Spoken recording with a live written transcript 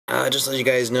just to let you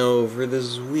guys know for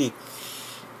this week,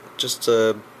 just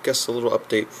guess a little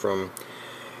update from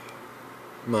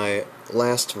my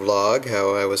last vlog,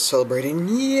 how I was celebrating,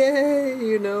 yay,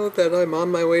 you know, that I'm on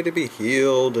my way to be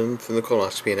healed and from the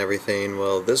colonoscopy and everything.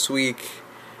 Well, this week,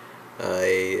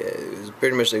 it was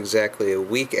pretty much exactly a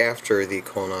week after the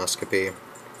colonoscopy,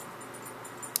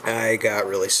 I got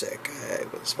really sick. I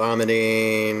was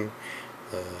vomiting,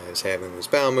 I was having these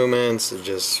bowel movements, it's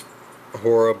just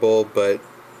horrible. But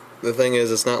the thing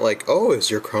is, it's not like, oh, is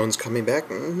your Crohn's coming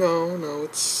back? No,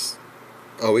 it's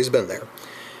always been there.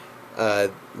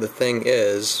 The thing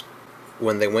is,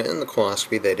 when they went in the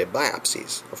colonoscopy, they did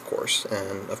biopsies, of course,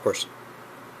 and of course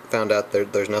found out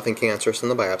there's nothing cancerous in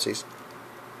the biopsies,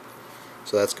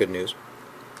 so that's good news.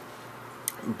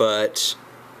 But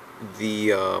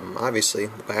the obviously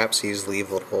the biopsies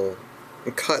leave little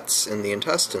cuts in the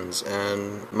intestines,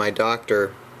 and my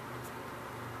doctor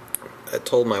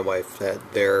told my wife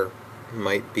that there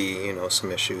might be, you know,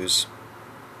 some issues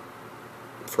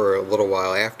for a little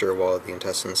while after, while the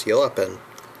intestines heal up, and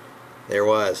there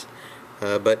was.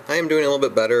 But I am doing a little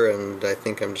bit better, and I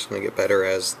think I'm just going to get better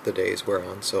as the days wear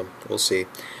on, so we'll see.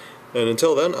 And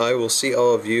until then, I will see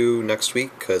all of you next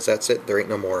week, because that's it. There ain't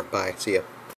no more. Bye. See ya.